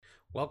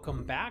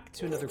Welcome back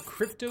to another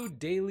Crypto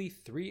Daily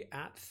 3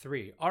 at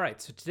 3. All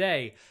right, so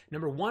today,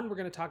 number one, we're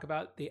going to talk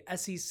about the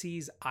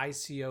SEC's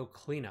ICO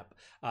cleanup.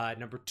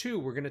 Number two,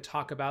 we're going to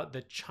talk about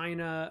the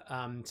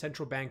China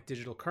central bank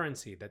digital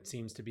currency that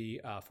seems to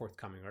be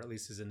forthcoming, or at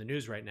least is in the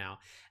news right now.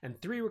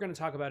 And three, we're going to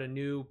talk about a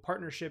new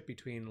partnership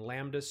between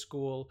Lambda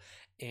School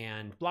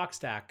and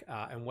Blockstack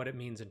and what it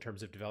means in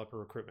terms of developer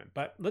recruitment.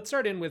 But let's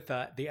start in with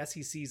the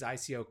SEC's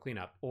ICO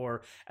cleanup,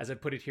 or as I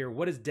put it here,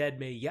 what is dead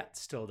may yet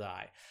still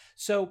die.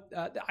 So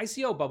the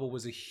ICO bubble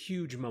was a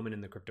huge moment in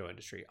the crypto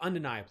industry,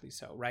 undeniably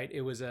so, right? It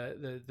was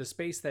the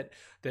space that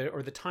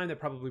the time that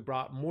probably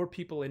brought more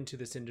people into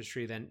this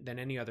industry than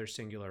any other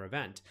singular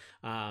event.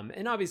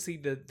 And obviously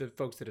the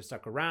folks that have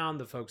stuck around,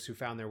 the folks who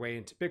found their way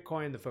into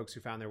Bitcoin, the folks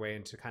who found their way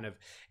into kind of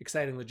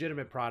exciting,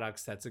 legitimate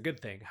products, that's a good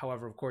thing.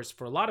 However, of course,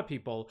 for a lot of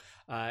people,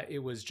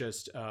 it was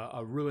just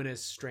a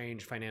ruinous,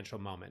 strange financial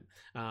moment.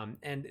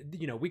 And,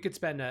 you know, we could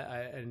spend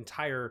an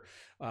entire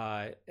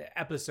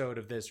episode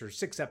of this, or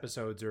 6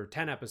 episodes or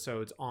 10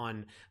 episodes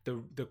on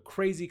the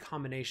crazy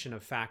combination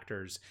of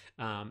factors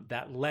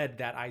that led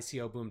that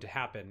ICO boom to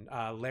happen.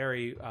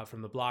 Larry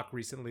from The Block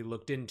recently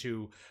looked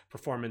into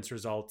performance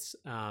results,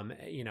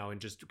 you know,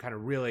 and just kind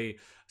of really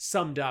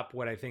summed up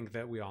what I think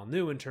that we all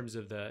knew in terms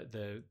of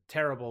the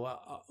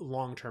terrible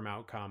long-term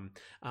outcome.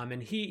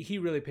 And he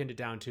really pinned it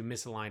down to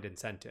misaligned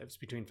incentives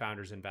between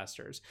founders and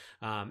investors,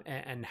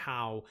 and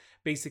how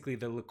basically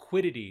the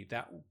liquidity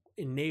that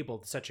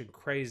enabled such a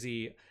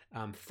crazy,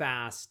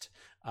 fast,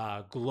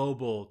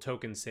 global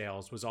token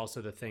sales was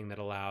also the thing that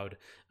allowed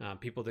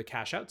people to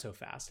cash out so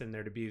fast, and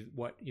there to be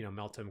what, you know,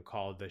 Melton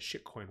called the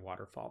shitcoin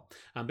waterfall.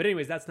 But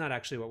anyways, that's not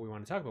actually what we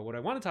want to talk about. What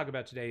I want to talk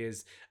about today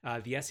is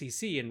the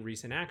SEC in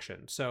recent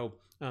action. So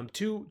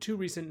two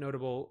recent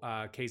notable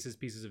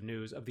pieces of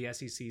news of the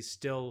SEC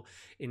still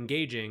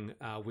engaging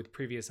with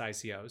previous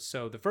ICOs.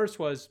 So the first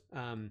was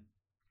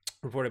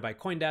reported by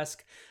CoinDesk,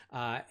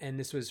 and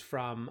this was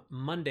from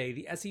Monday.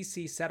 The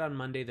SEC said on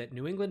Monday that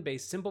New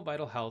England-based Simple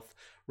Vital Health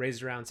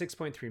raised around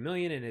 $6.3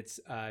 million in its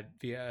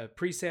via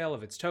pre-sale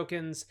of its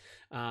tokens,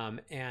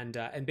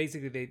 and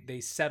basically they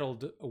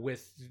settled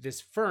with this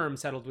firm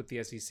settled with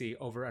the SEC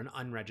over an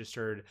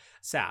unregistered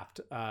SAFT,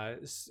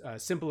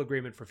 simple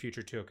agreement for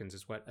future tokens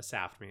is what a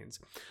SAFT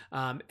means,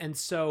 and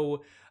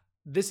so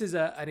this is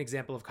an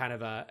example of kind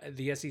of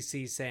the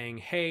SEC saying,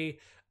 hey,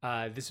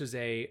 this was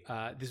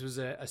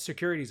a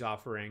securities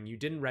offering. You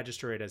didn't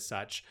register it as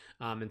such,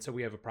 and so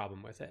we have a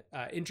problem with it.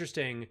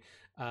 Interesting.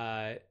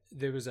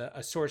 There was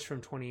a source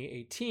from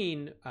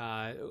 2018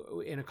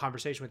 in a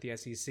conversation with the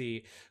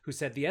SEC who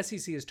said the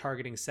SEC is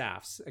targeting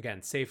SAFs,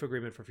 again, safe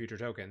agreement for future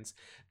tokens.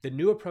 The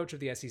new approach of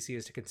the SEC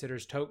is to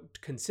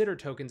consider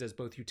tokens as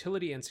both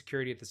utility and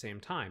security at the same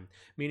time,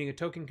 meaning a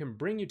token can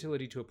bring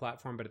utility to a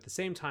platform, but at the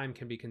same time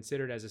can be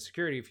considered as a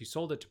security if you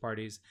sold it to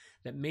parties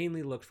that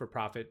mainly looked for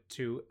profit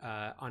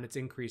on its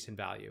increase in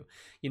value.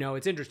 You know,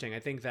 it's interesting. I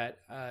think that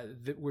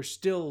we're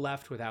still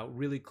left without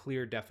really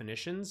clear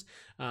definitions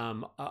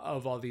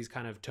of all these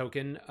kind of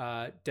token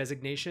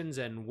designations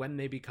and when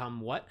they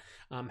become what.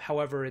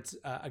 However, it's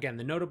again,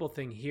 the notable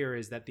thing here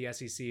is that the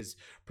SEC is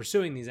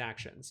pursuing these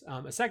actions.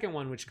 A second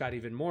one, which got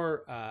even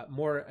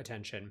more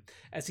attention,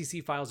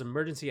 SEC files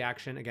emergency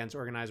action against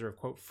organizer of,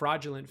 quote,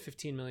 fraudulent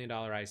 $15 million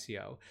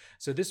ICO.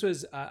 So this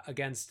was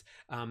against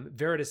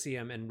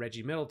Veritasium and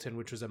Reggie Middleton,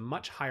 which was a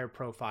much higher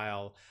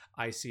profile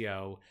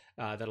ICO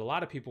that a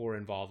lot of people were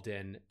involved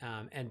in.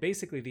 And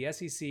basically the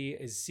SEC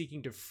is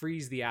seeking to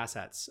freeze the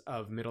assets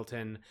of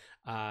Middleton,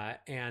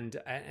 and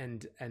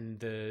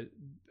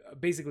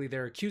basically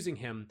they're accusing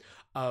him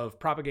of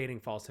propagating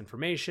false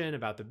information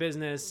about the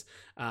business,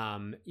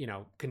 you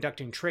know,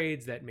 conducting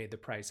trades that made the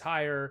price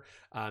higher,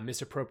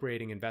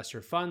 misappropriating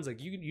investor funds,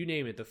 like you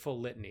name it, the full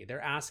litany.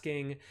 They're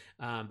asking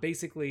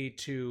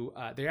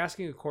they're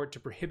asking a court to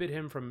prohibit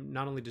him from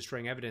not only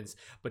destroying evidence,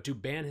 but to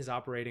ban his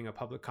operating a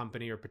public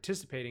company or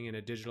participating in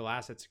a digital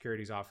asset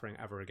securities offering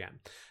ever again.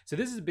 So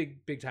this is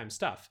big time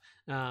stuff.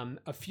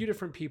 A few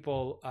different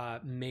people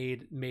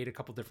made a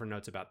couple different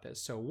notes about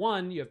this. So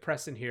one, you have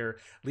Preston here,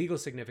 legal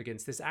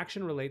significance. This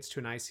action relates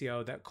to an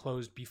ICO that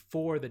closed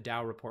before the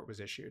DAO report was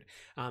issued.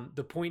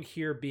 The point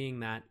here being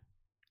that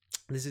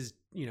this is,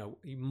 you know,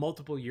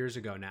 multiple years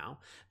ago now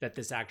that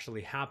this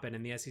actually happened,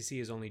 and the SEC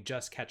is only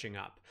just catching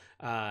up.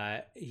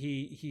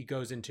 He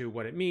goes into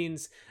what it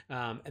means,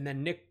 and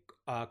then Nick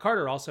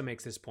Carter also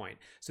makes this point.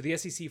 So the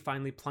SEC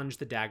finally plunged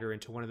the dagger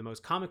into one of the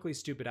most comically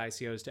stupid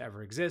ICOs to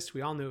ever exist.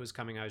 We all knew it was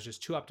coming. I was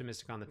just too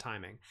optimistic on the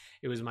timing.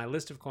 It was my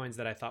list of coins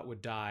that I thought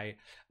would die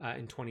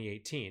in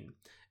 2018.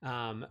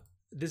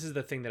 This is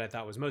the thing that I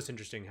thought was most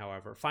interesting,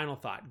 however. Final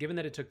thought. Given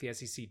that it took the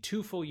SEC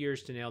 2 full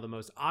years to nail the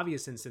most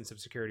obvious instance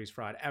of securities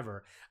fraud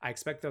ever, I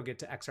expect they'll get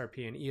to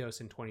XRP and EOS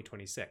in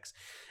 2026.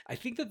 I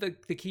think that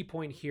the key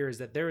point here is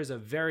that there is a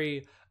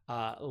very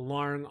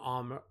long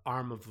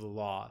arm of the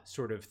law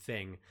sort of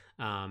thing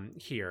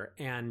here.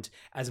 And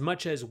as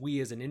much as we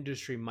as an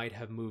industry might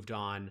have moved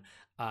on,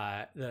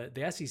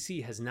 the SEC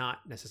has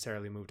not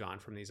necessarily moved on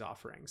from these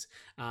offerings,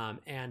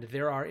 and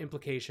there are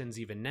implications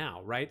even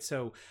now, right?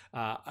 So,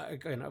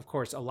 and of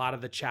course, a lot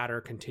of the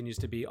chatter continues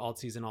to be alt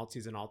season, alt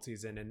season, alt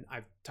season, and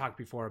I've talked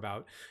before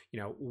about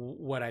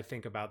what I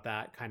think about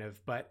that kind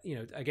of. But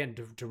again,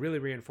 to really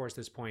reinforce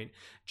this point,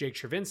 Jake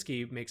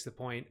Chervinsky makes the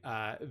point.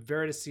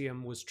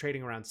 Veritasium was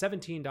trading around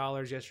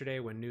 $17 yesterday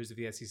when news of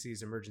the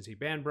SEC's emergency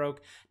ban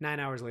broke. 9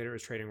 hours later, it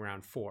was trading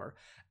around $4.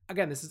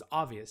 Again, this is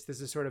obvious.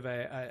 This is sort of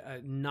a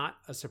not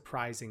a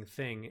surprising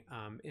thing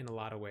in a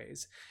lot of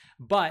ways.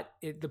 But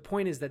the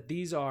point is that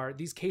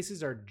these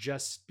cases are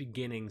just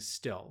beginning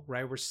still,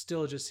 right? We're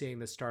still just seeing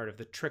the start of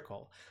the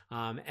trickle.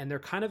 And they're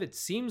kind of, it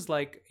seems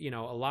like, a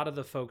lot of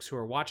the folks who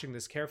are watching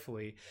this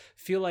carefully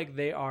feel like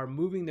they are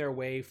moving their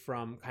way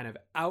from kind of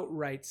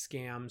outright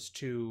scams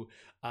to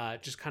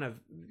just kind of,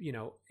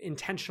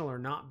 intentional or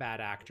not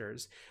bad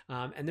actors.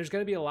 And there's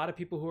going to be a lot of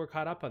people who are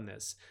caught up on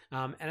this.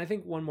 And I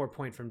think one more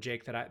point from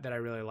Jake that I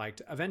really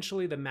liked.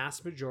 Eventually, the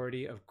mass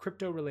majority of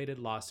crypto-related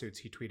lawsuits,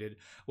 he tweeted,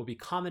 will be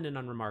common and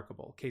unremarkable.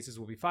 Cases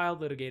will be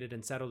filed, litigated,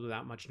 and settled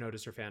without much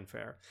notice or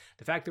fanfare.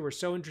 The fact that we're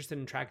so interested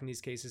in tracking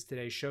these cases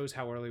today shows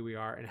how early we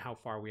are and how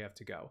far we have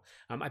to go.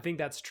 I think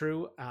that's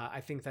true.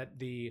 I think that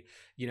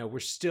we're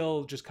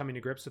still just coming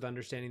to grips with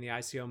understanding the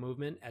ICO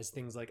movement as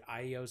things like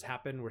IEOs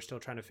happen. We're still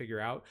trying to figure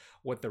out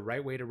what the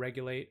right way to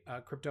regulate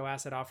crypto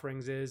asset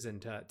offerings is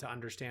and to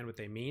understand what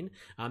they mean.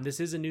 This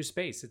is a new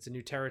space. It's a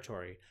new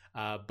territory.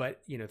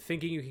 But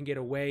thinking you can get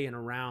away and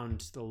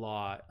around the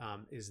law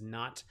is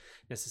not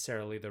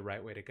necessarily the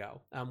right way to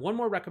go. One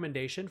more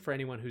recommendation for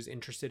anyone who's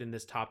interested in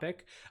this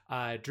topic.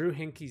 Drew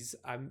Hinkey's,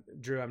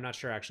 Drew, I'm not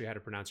sure actually how to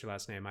pronounce your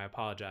last name. I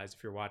apologize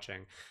if you're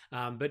watching.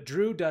 But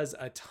Drew does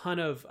a ton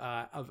of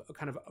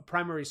kind of a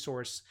primary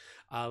source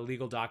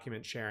legal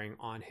document sharing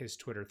on his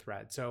Twitter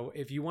thread. So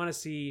if you want to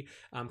see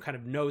kind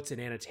of notes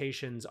and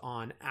annotations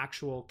on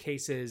actual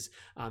cases,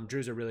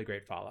 Drew's a really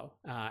great follow.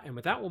 And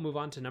with that, we'll move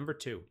on to number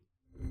 2.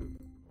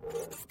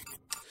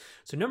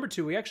 So number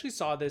 2, we actually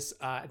saw this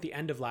at the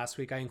end of last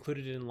week. I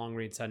included it in Long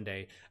Read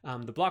Sunday.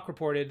 The block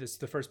reported, this is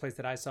the first place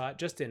that I saw it,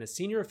 just in, a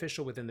senior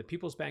official within the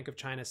People's Bank of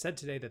China said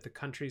today that the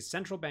country's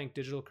central bank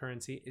digital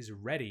currency is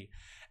ready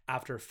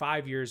after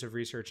 5 years of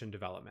research and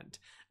development.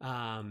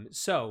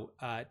 So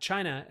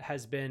China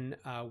has been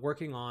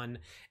working on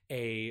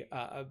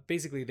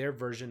basically their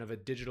version of a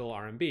digital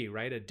RMB,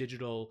 right? A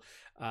digital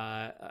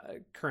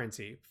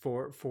currency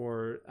for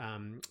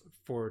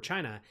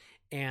China.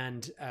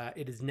 And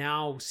it is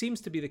now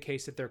seems to be the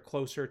case that they're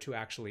closer to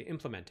actually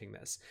implementing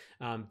this.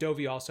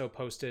 Dovi also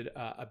posted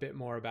a bit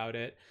more about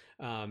it.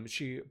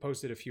 She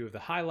posted a few of the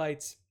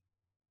highlights.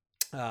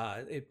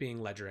 It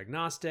being ledger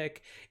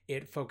agnostic,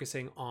 it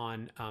focusing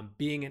on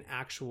being an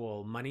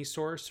actual money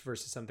source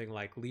versus something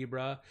like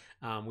Libra,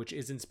 which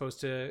isn't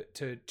supposed to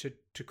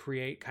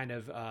create kind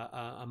of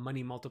a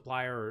money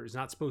multiplier, or is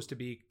not supposed to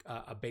be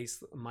a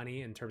base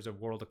money in terms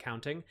of world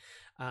accounting.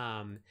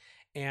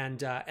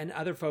 And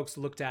other folks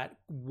looked at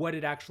what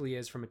it actually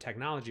is from a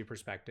technology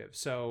perspective.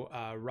 So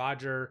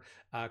Roger,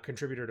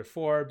 contributor to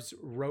Forbes,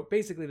 wrote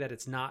basically that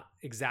it's not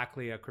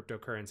exactly a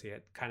cryptocurrency.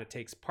 It kind of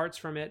takes parts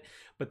from it,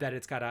 but that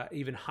it's got an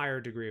even higher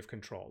degree of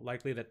control.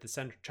 Likely that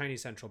the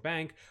Chinese central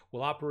bank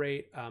will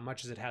operate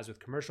much as it has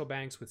with commercial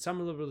banks, with some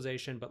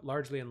liberalization, but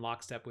largely in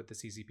lockstep with the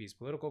CCP's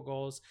political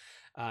goals.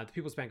 The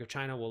People's Bank of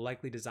China will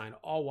likely design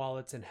all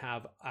wallets and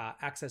have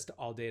access to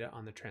all data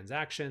on the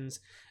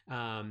transactions.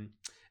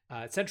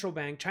 China's central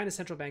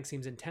bank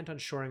seems intent on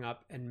shoring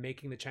up and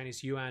making the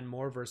Chinese yuan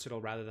more versatile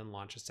rather than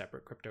launch a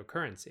separate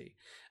cryptocurrency.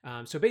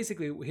 So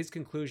basically, his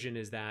conclusion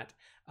is that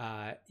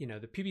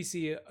the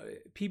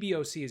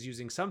PBOC is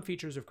using some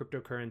features of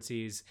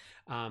cryptocurrencies,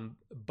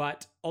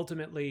 but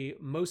ultimately,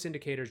 most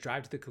indicators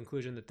drive to the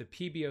conclusion that the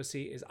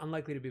PBOC is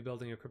unlikely to be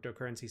building a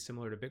cryptocurrency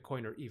similar to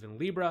Bitcoin or even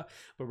Libra,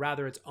 but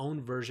rather its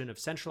own version of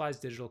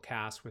centralized digital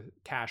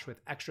cash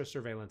with extra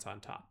surveillance on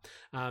top.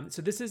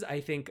 So this is, I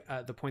think,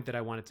 the point that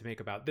I wanted to make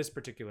about this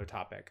particular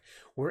topic.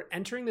 We're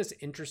entering this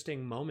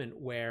interesting moment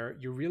where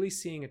you're really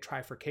seeing a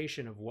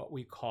trifurcation of what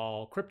we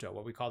call crypto,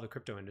 what we call the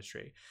crypto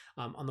industry.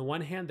 On the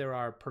one hand, there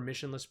are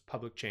permissionless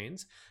public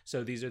chains.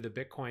 So these are the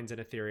Bitcoins and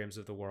Ethereums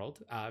of the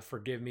world.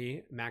 Forgive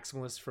me,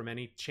 maximalists from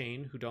any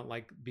chain who don't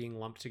like being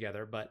lumped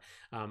together, but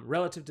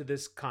relative to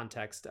this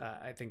context,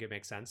 I think it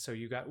makes sense. So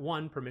you got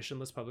 1,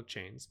 permissionless public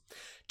chains.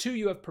 2,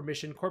 you have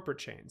permissioned corporate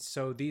chains.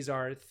 So these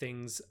are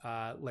things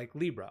like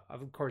Libra.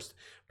 Of course,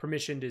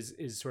 permissioned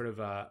is sort of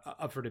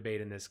up for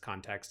debate in this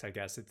context, I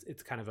guess.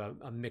 It's kind of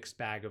a mixed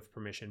bag of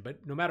permission,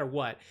 but no matter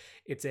what,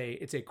 it's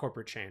a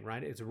corporate chain,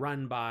 right? It's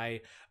run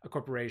by a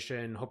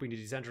corporation hoping to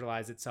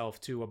decentralize itself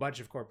to a bunch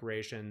of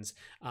corporations.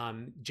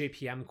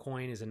 JPM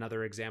coin is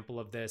another example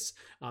of this.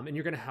 And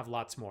you're going to have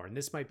lots more. And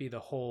this might be the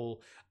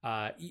whole,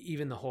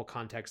 even the whole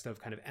context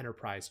of kind of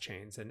enterprise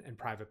chains and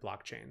private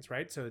blockchains,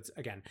 right? So it's,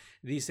 again,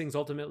 these things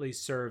ultimately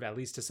serve, at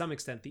least to some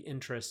extent, the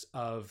interests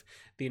of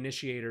the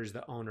initiators,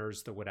 the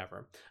owners, the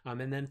whatever.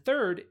 And then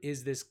third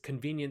is this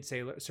convenient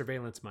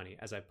surveillance money,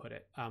 as I put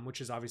it,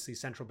 which is obviously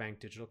central bank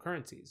digital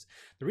currencies.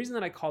 The reason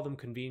that I call them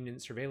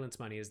convenient surveillance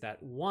money is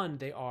that, one,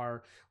 they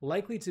are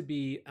likely to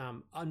be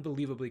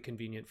unbelievably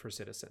convenient for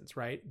citizens,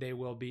 right? They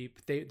will be,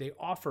 they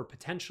offer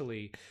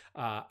potentially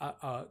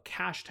a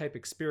cash type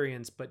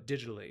experience, but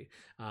digitally.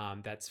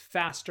 That's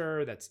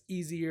faster, that's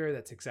easier,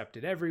 that's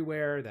accepted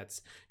everywhere.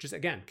 That's just,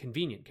 again,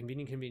 convenient.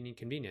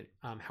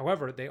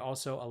 However, they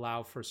also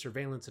allow for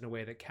surveillance in a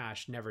way that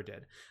cash never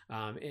did.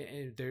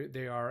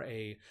 They are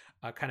a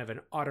kind of an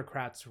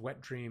autocrat's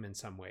wet dream in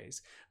some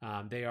ways.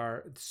 They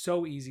are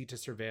so easy to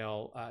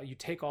surveil. You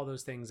take all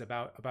those things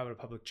about a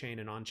public chain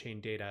and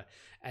on-chain data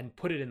and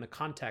put it in the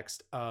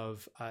context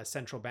of a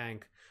central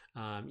bank,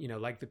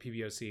 like the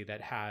PBOC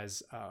that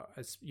has,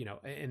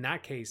 in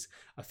that case,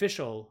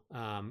 official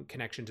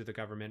connection to the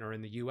government, or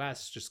in the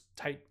US, just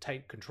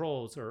tight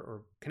controls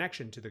or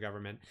connection to the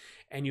government.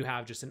 And you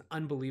have just an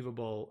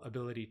unbelievable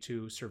ability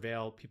to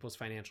surveil people's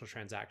financial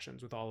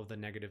transactions with all of the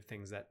negative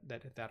things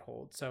that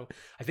hold. So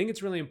I think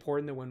it's really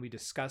important that when we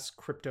discuss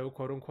crypto,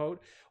 quote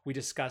unquote, we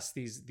discuss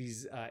these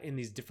in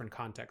these different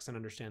contexts and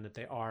understand that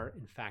they are,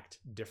 in fact,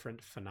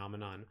 different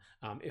phenomenon,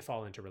 if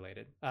all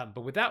interrelated.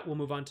 But with that, we'll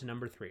move on to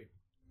number 3.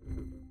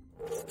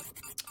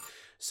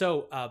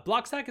 So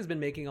Blockstack has been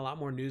making a lot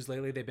more news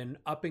lately. They've been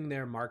upping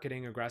their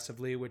marketing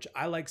aggressively, which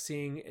I like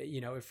seeing,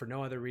 if for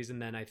no other reason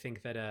than I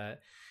think that,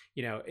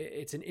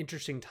 it's an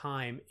interesting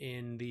time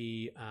in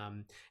the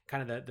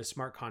kind of the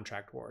smart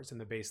contract wars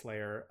and the base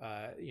layer,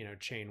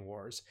 chain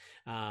wars.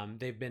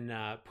 They've been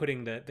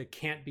putting the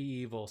can't be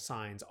evil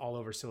signs all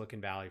over Silicon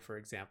Valley, for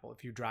example.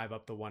 If you drive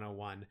up the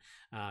 101,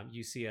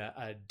 you see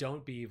a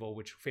don't be evil,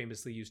 which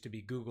famously used to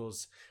be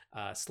Google's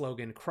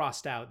slogan,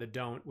 crossed out the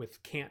don't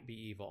with can't be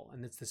evil.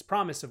 And it's this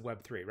promise of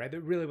Web3, right?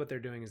 That really what they're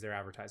doing is they're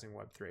advertising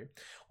Web3.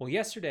 Well,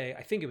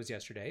 I think it was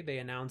yesterday, they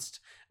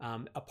announced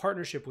a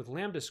partnership with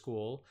Lambda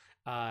School,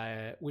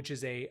 which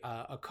is a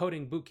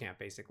coding bootcamp,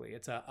 basically.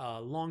 It's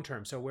a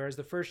long-term. So whereas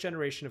the first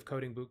generation of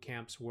coding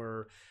bootcamps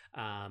were,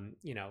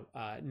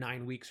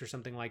 9 weeks or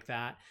something like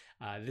that,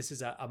 this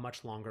is a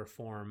much longer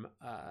form,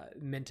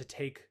 meant to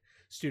take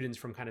students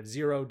from kind of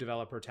zero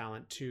developer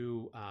talent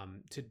to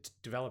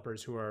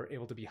developers who are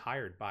able to be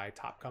hired by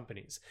top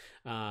companies.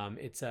 There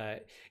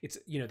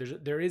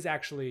is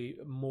actually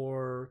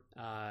more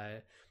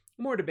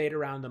debate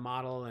around the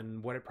model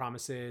and what it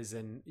promises,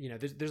 and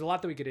there's a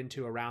lot that we get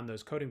into around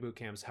those coding boot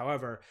camps.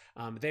 However,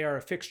 they are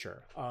a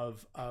fixture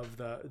of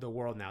the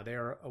world now. They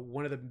are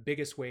one of the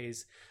biggest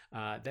ways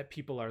that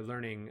people are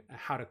learning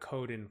how to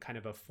code in kind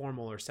of a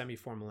formal or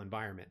semi-formal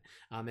environment,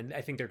 and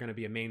I think they're going to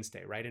be a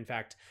mainstay, right? In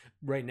fact,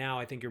 right now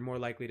I think you're more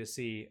likely to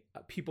see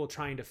people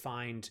trying to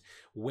find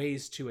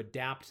ways to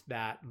adapt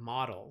that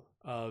model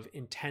of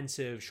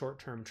intensive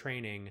short-term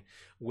training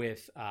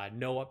with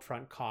no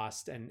upfront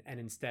cost, and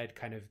instead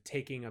kind of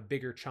taking a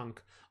bigger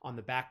chunk on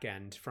the back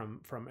end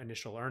from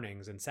initial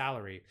earnings and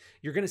salary.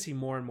 You're going to see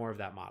more and more of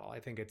that model.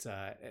 I think it's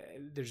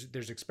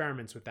there's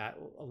experiments with that,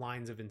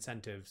 lines of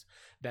incentives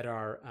that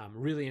are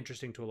really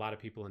interesting to a lot of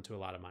people and to a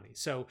lot of money.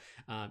 So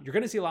you're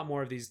going to see a lot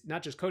more of these,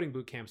 not just coding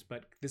boot camps,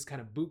 but this kind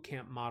of boot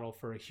camp model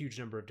for a huge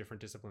number of different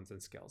disciplines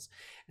and skills.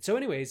 So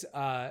anyways,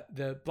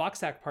 the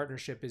Blockstack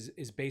partnership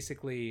is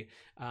basically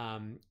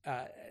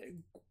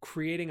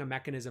creating a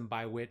mechanism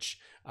by which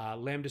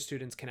Lambda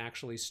students can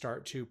actually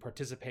start to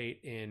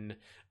participate in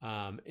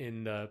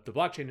the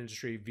blockchain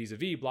industry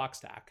vis-a-vis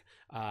Blockstack,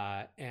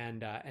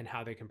 and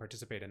how they can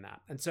participate in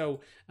that. And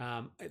so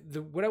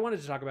what I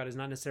wanted to talk about is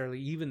not necessarily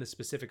even the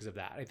specifics of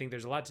that. I think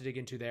there's a lot to dig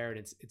into there, and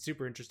it's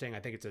super interesting. I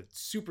think it's a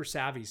super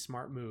savvy,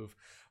 smart move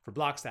for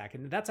Blockstack,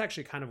 and that's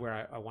actually kind of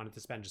where I wanted to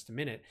spend just a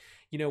minute.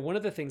 One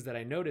of the things that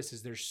I notice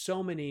is there's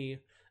so many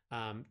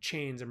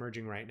chains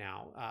emerging right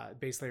now,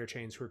 base layer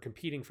chains who are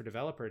competing for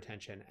developer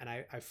attention. And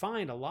I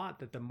find a lot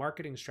that the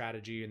marketing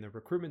strategy and the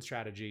recruitment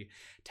strategy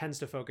tends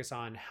to focus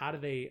on how do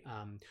they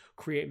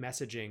create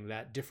messaging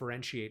that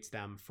differentiates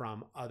them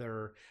from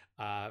other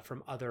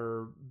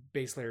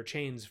base layer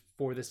chains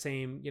for the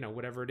same,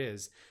 whatever it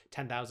is,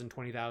 10,000,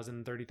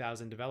 20,000,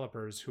 30,000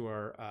 developers who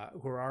are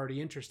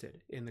already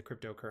interested in the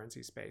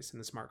cryptocurrency space and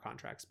the smart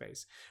contract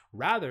space,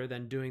 rather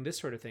than doing this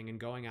sort of thing and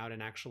going out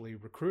and actually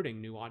recruiting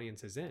new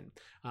audiences in.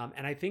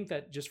 And I think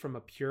that just from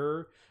a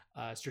pure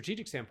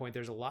strategic standpoint,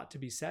 there's a lot to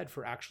be said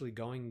for actually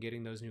going and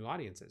getting those new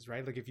audiences,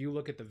 right? Like if you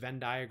look at the Venn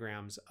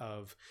diagrams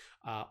of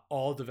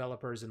all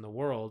developers in the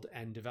world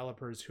and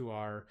developers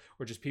or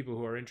just people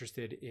who are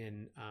interested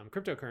in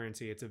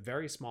cryptocurrency, it's a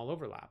very small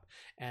overlap.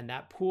 And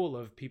that pool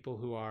of people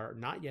who are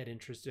not yet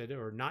interested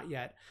or not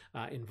yet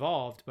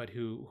involved, but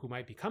who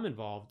might become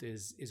involved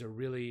is a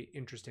really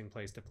interesting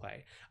place to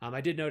play.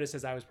 I did notice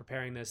as I was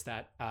preparing this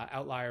that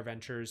Outlier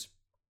Ventures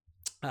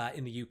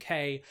in the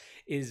UK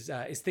is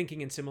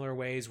thinking in similar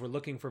ways. We're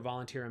looking for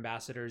volunteer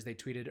ambassadors. They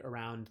tweeted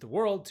around the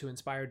world to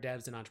inspire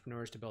devs and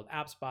entrepreneurs to build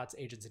apps, bots,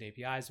 agents, and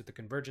APIs with the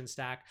Convergence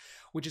Stack,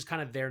 which is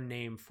kind of their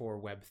name for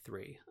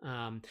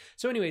Web3.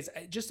 So anyways,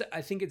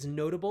 I think it's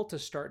notable to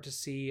start to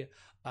see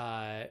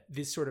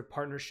this sort of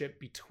partnership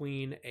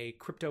between a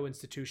crypto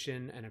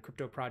institution and a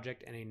crypto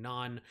project and a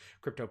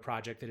non-crypto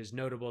project that is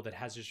notable, that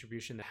has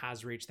distribution, that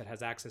has reach, that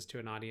has access to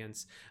an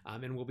audience,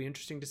 and will be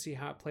interesting to see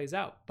how it plays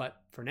out.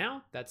 But for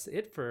now, that's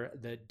it for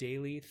the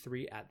daily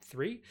 3 at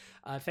 3.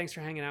 Thanks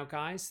for hanging out,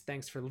 guys.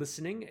 Thanks for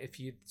listening, if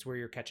it's where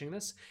you're catching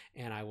this,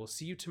 and I will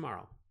see you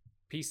tomorrow.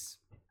 Peace.